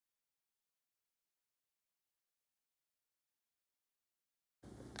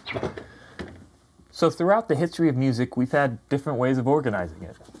So throughout the history of music, we've had different ways of organizing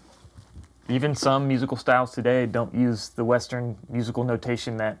it. Even some musical styles today don't use the Western musical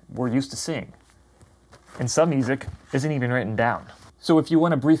notation that we're used to seeing. And some music isn't even written down. So if you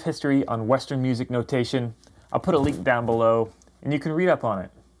want a brief history on Western music notation, I'll put a link down below and you can read up on it.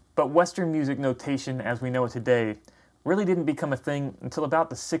 But Western music notation as we know it today really didn't become a thing until about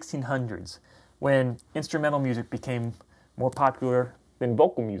the 1600s, when instrumental music became more popular than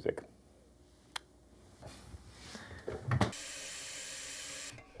vocal music.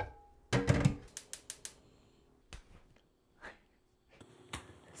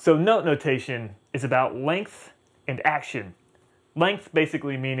 So note notation is about length and action. Length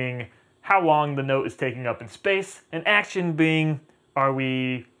basically meaning how long the note is taking up in space, and action being, are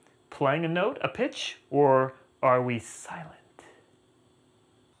we playing a note, a pitch, or are we silent?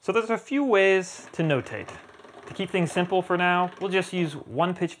 So there's a few ways to notate. To keep things simple for now, we'll just use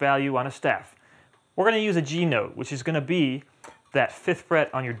one pitch value on a staff. We're going to use a G note, which is going to be that 5th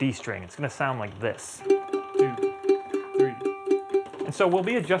fret on your D string. It's going to sound like this. 2, 3. And so we'll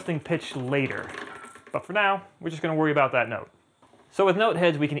be adjusting pitch later. But for now, we're just going to worry about that note. So with note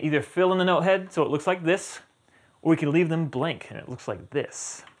heads, we can either fill in the note head so it looks like this, or we can leave them blank and it looks like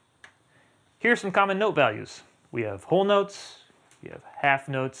this. Here are some common note values. We have whole notes, we have half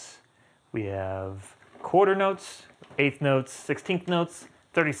notes, we have quarter notes, 8th notes, 16th notes,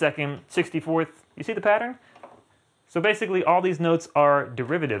 32nd, 64th. You see the pattern? So basically all these notes are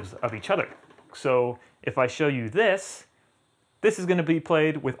derivatives of each other. So if I show you this, this is going to be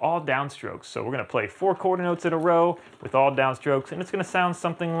played with all downstrokes. So we're going to play 4 quarter notes in a row with all downstrokes, and it's going to sound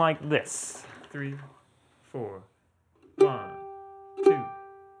something like this. 3, 4, 1, 2,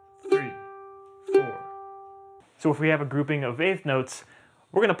 3, 4. So if we have a grouping of 8th notes,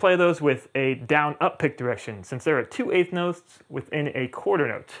 we're going to play those with a down-up pick direction, since there are 2 8th notes within a quarter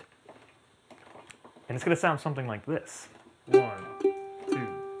note. And it's going to sound something like this. 1, 2,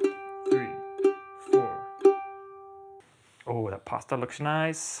 3, 4. Oh, that pasta looks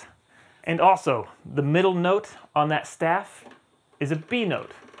nice. And also, the middle note on that staff is a B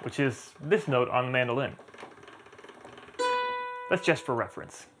note, which is this note on the mandolin. That's just for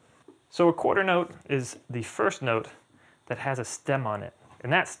reference. So a quarter note is the first note that has a stem on it.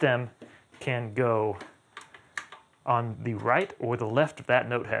 And that stem can go on the right or the left of that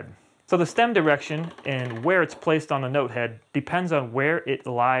note head. So the stem direction and where it's placed on the note head depends on where it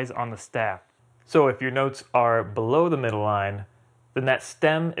lies on the staff. So if your notes are below the middle line, then that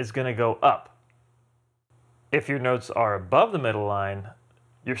stem is going to go up. If your notes are above the middle line,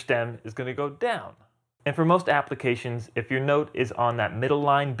 your stem is going to go down. And for most applications, if your note is on that middle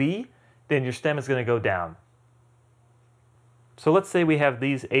line B, then your stem is going to go down. So let's say we have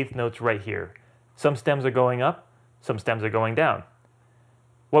these 8th notes right here. Some stems are going up, some stems are going down.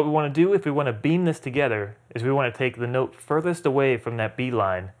 What we want to do if we want to beam this together is we want to take the note furthest away from that B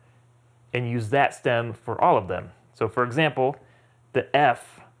line and use that stem for all of them. So for example, the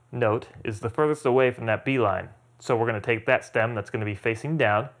F note is the furthest away from that B line. So we're going to take that stem that's going to be facing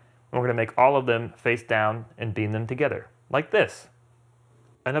down, and we're going to make all of them face down and beam them together, like this.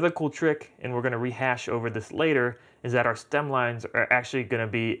 Another cool trick, and we're going to rehash over this later, is that our stem lines are actually going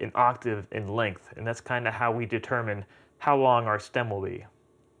to be an octave in length, and that's kind of how we determine how long our stem will be.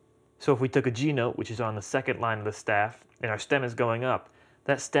 So if we took a G note, which is on the 2nd line of the staff, and our stem is going up,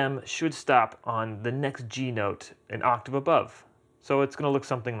 that stem should stop on the next G note an octave above. So it's going to look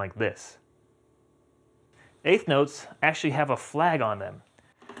something like this. 8th notes actually have a flag on them.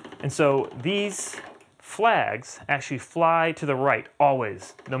 And so these flags actually fly to the right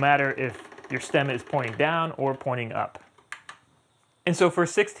always, no matter if your stem is pointing down or pointing up. And so for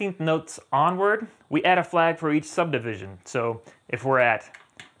 16th notes onward, we add a flag for each subdivision. So if we're at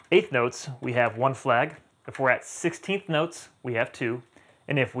 8th notes, we have 1 flag. If we're at 16th notes, we have 2.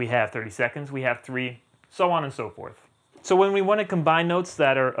 And if we have 32nds, we have 3, so on and so forth. So when we want to combine notes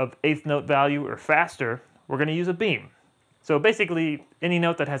that are of 8th note value or faster, we're going to use a beam. So basically, any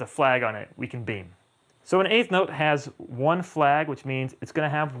note that has a flag on it, we can beam. So an 8th note has 1 flag, which means it's going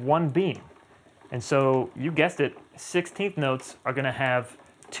to have 1 beam. And so, you guessed it, 16th notes are going to have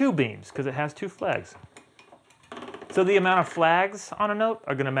 2 beams, because it has 2 flags. So the amount of flags on a note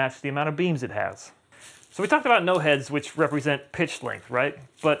are going to match the amount of beams it has. So we talked about note heads, which represent pitch length, right?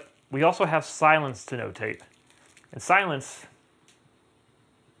 But we also have silence to notate. And silence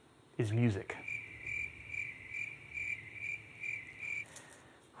is music.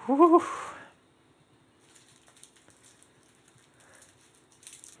 Whew.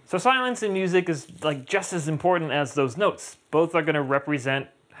 So silence in music is like just as important as those notes. Both are going to represent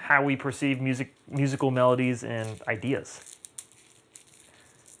how we perceive musical melodies and ideas.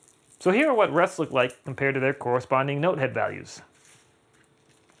 So here are what rests look like compared to their corresponding note head values.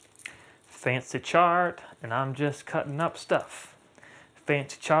 Fancy chart, and I'm just cutting up stuff.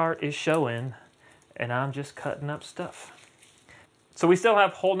 Fancy chart is showing, and I'm just cutting up stuff. So we still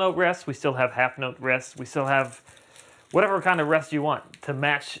have whole note rests, we still have half note rests, we still have whatever kind of rest you want to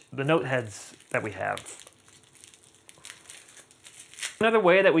match the note heads that we have. Another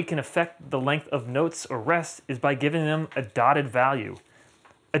way that we can affect the length of notes or rests is by giving them a dotted value.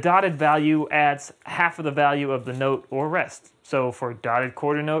 A dotted value adds half of the value of the note or rest. So for a dotted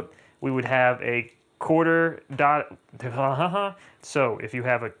quarter note, we would have a quarter dot. So if you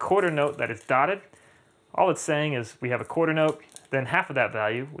have a quarter note that is dotted, all it's saying is we have a quarter note, then half of that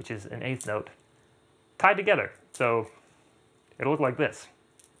value, which is an eighth note, tied together. So it'll look like this.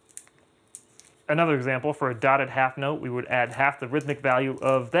 Another example, for a dotted half note, we would add half the rhythmic value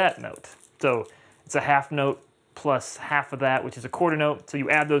of that note. So it's a half note plus half of that, which is a quarter note. So you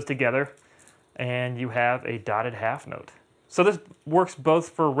add those together and you have a dotted half note. So this works both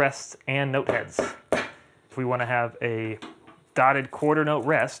for rests and note heads. If we want to have a dotted quarter note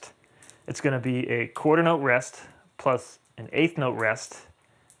rest, it's going to be a quarter note rest plus an eighth note rest.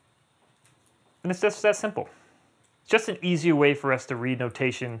 And it's just that simple. It's just an easier way for us to read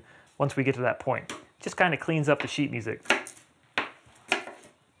notation once we get to that point. It just kind of cleans up the sheet music.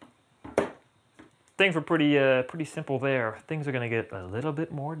 Things were pretty simple there. Things are going to get a little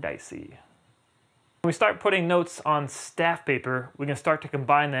bit more dicey. When we start putting notes on staff paper, we can start to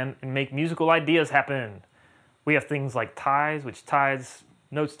combine them and make musical ideas happen. We have things like ties, which ties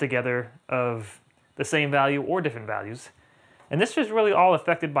notes together of the same value or different values. And this is really all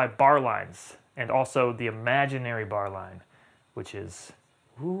affected by bar lines, and also the imaginary bar line, which is,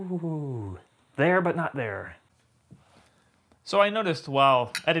 ooh, there but not there. So I noticed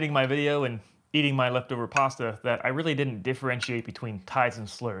while editing my video and eating my leftover pasta that I really didn't differentiate between ties and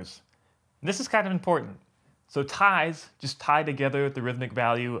slurs. And this is kind of important. So ties just tie together the rhythmic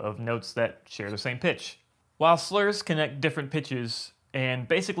value of notes that share the same pitch, while slurs connect different pitches and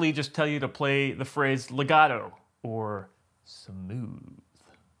basically just tell you to play the phrase legato or smooth.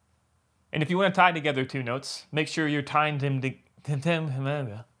 And if you want to tie together two notes, make sure you're tying them to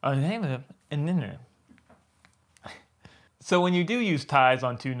So when you do use ties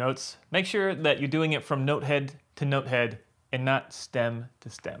on two notes, make sure that you're doing it from note head to note head and not stem to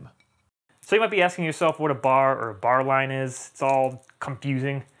stem. So you might be asking yourself what a bar or a bar line is. It's all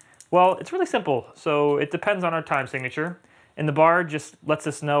confusing. Well, it's really simple. So it depends on our time signature. And the bar just lets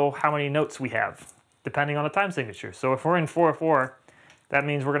us know how many notes we have, depending on the time signature. So if we're in 4/4, that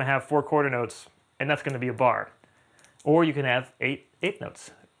means we're going to have 4 quarter notes, and that's going to be a bar. Or you can have 8 eighth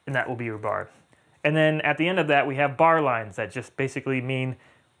notes, and that will be your bar. And then at the end of that, we have bar lines that just basically mean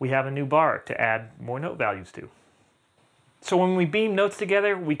we have a new bar to add more note values to. So when we beam notes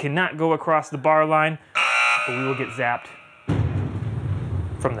together, we cannot go across the bar line, or we will get zapped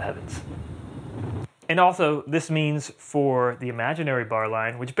from the heavens. And also, this means for the imaginary bar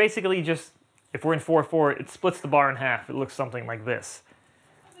line, which basically just, if we're in 4/4, it splits the bar in half. It looks something like this.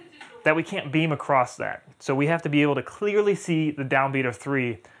 That we can't beam across that. So we have to be able to clearly see the downbeat of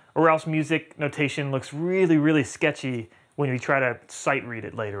 3, or else music notation looks really, really sketchy when we try to sight read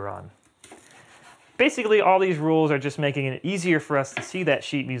it later on. Basically, all these rules are just making it easier for us to see that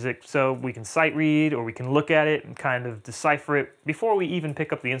sheet music so we can sight read or we can look at it and kind of decipher it before we even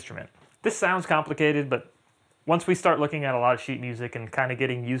pick up the instrument. This sounds complicated, but once we start looking at a lot of sheet music and kind of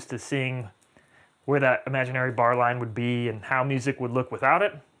getting used to seeing where that imaginary bar line would be and how music would look without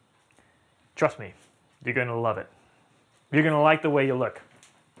it, trust me, you're going to love it. You're going to like the way you look.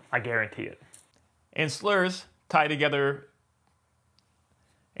 I guarantee it. And slurs tie together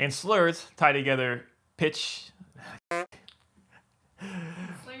pitch.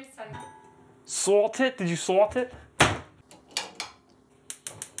 Salt it? Did you salt it?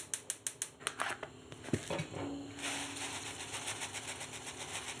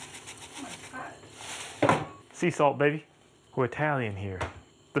 Sea salt, baby. We're Italian here.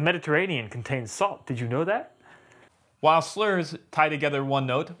 The Mediterranean contains salt. Did you know that? While slurs tie together one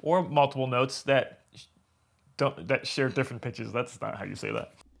note or multiple notes that share different pitches. That's not how you say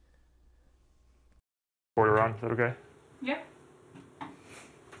that. Quarter on, is that okay? Yeah.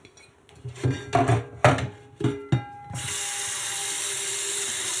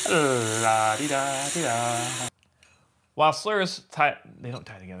 La-di-da-di-da. While slurs they don't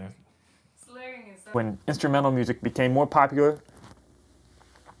tie together. Slurring is When instrumental music became more popular,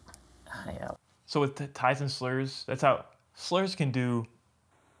 so with the ties and slurs, that's how slurs can do.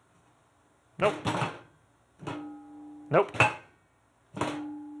 Nope. Nope.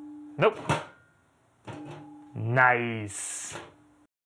 Nope. Nice.